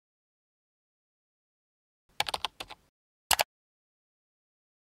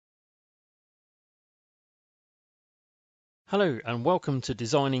Hello and welcome to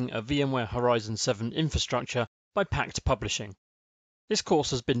Designing a VMware Horizon 7 Infrastructure by Pact Publishing. This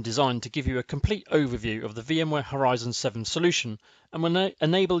course has been designed to give you a complete overview of the VMware Horizon 7 solution and will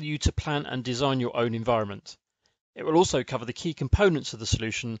enable you to plan and design your own environment. It will also cover the key components of the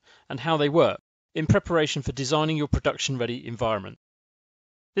solution and how they work in preparation for designing your production-ready environment.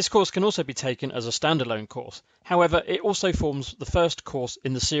 This course can also be taken as a standalone course. However, it also forms the first course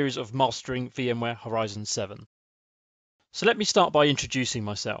in the series of Mastering VMware Horizon 7. So let me start by introducing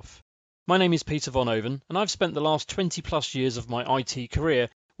myself. My name is Peter von Oven, and I've spent the last 20 plus years of my IT career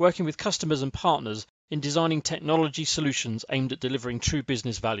working with customers and partners in designing technology solutions aimed at delivering true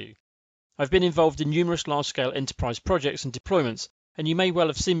business value. I've been involved in numerous large-scale enterprise projects and deployments, and you may well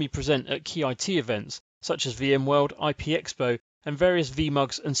have seen me present at key IT events such as VMworld, IP Expo, and various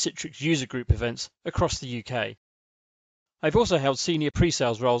VMUGs and Citrix user group events across the UK. I've also held senior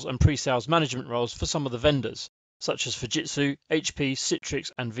pre-sales roles and pre-sales management roles for some of the vendors, such as Fujitsu, HP, Citrix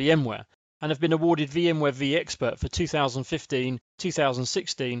and VMware, and have been awarded VMware vExpert for 2015,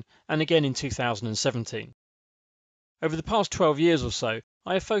 2016 and again in 2017. Over the past 12 years or so,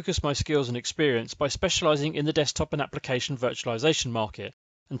 I have focused my skills and experience by specialising in the desktop and application virtualization market,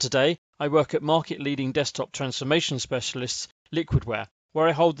 and today I work at market-leading desktop transformation specialists Liquidware, where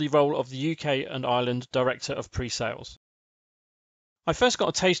I hold the role of the UK and Ireland Director of Pre-Sales. I first got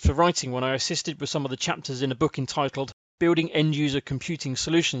a taste for writing when I assisted with some of the chapters in a book entitled Building End-User Computing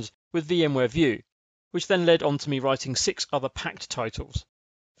Solutions with VMware View, which then led on to me writing 6 other Pact titles: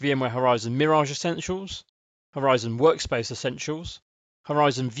 VMware Horizon Mirage Essentials, Horizon Workspace Essentials,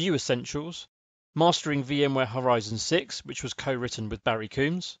 Horizon View Essentials, Mastering VMware Horizon 6, which was co-written with Barry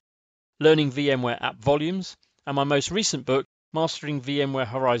Coombs, Learning VMware App Volumes, and my most recent book, Mastering VMware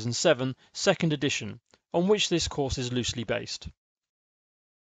Horizon 7, 2nd edition, on which this course is loosely based.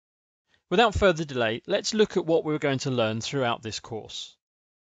 Without further delay, let's look at what we're going to learn throughout this course.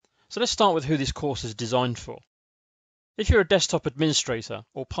 So let's start with who this course is designed for. If you're a desktop administrator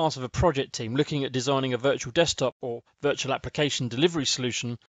or part of a project team looking at designing a virtual desktop or virtual application delivery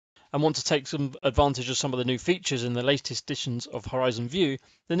solution and want to take some advantage of some of the new features in the latest editions of Horizon View,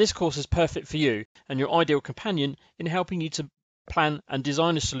 then this course is perfect for you and your ideal companion in helping you to plan and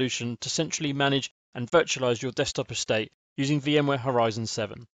design a solution to centrally manage and virtualize your desktop estate using VMware Horizon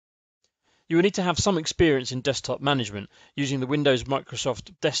 7. You will need to have some experience in desktop management using the Windows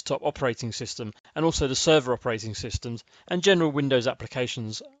Microsoft Desktop operating system and also the server operating systems and general Windows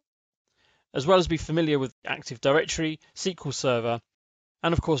applications, as well as be familiar with Active Directory, SQL Server,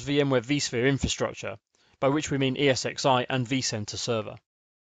 and of course VMware vSphere infrastructure, by which we mean ESXi and vCenter Server.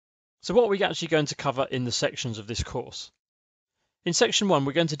 So what are we actually going to cover in the sections of this course? In section 1,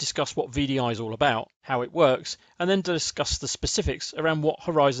 we're going to discuss what VDI is all about, how it works, and then discuss the specifics around what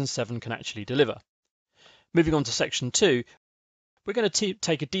Horizon 7 can actually deliver. Moving on to section 2, we're going to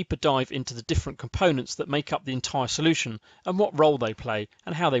take a deeper dive into the different components that make up the entire solution and what role they play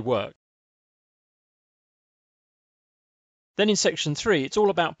and how they work. Then in section 3, it's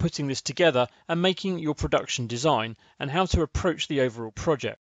all about putting this together and making your production design and how to approach the overall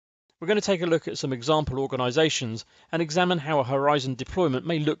project. We're going to take a look at some example organizations and examine how a Horizon deployment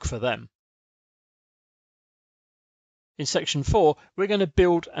may look for them. In section 4, we're going to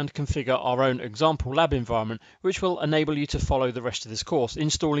build and configure our own example lab environment, which will enable you to follow the rest of this course,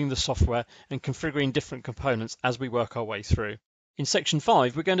 installing the software and configuring different components as we work our way through. In section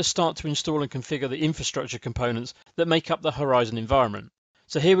 5, we're going to start to install and configure the infrastructure components that make up the Horizon environment.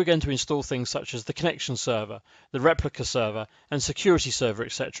 So here we're going to install things such as the connection server, the replica server, and security server,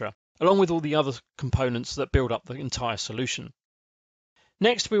 etc., along with all the other components that build up the entire solution.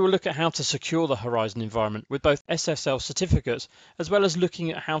 Next, we will look at how to secure the Horizon environment with both SSL certificates, as well as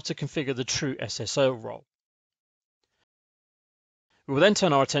looking at how to configure the true SSL role. We will then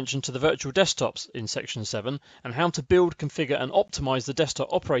turn our attention to the virtual desktops in section 7 and how to build, configure and optimize the desktop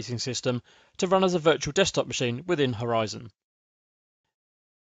operating system to run as a virtual desktop machine within Horizon.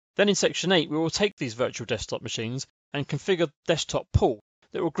 Then in section 8, we will take these virtual desktop machines and configure desktop pool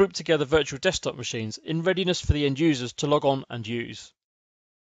that will group together virtual desktop machines in readiness for the end users to log on and use.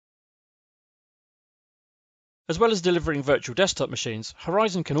 As well as delivering virtual desktop machines,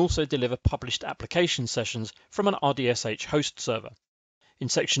 Horizon can also deliver published application sessions from an RDSH host server. In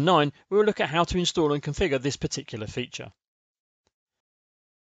section 9, we will look at how to install and configure this particular feature.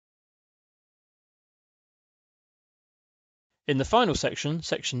 In the final section,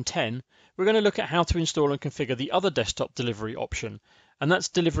 section 10, we're going to look at how to install and configure the other desktop delivery option, and that's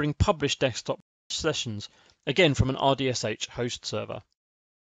delivering published desktop sessions, again from an RDSH host server.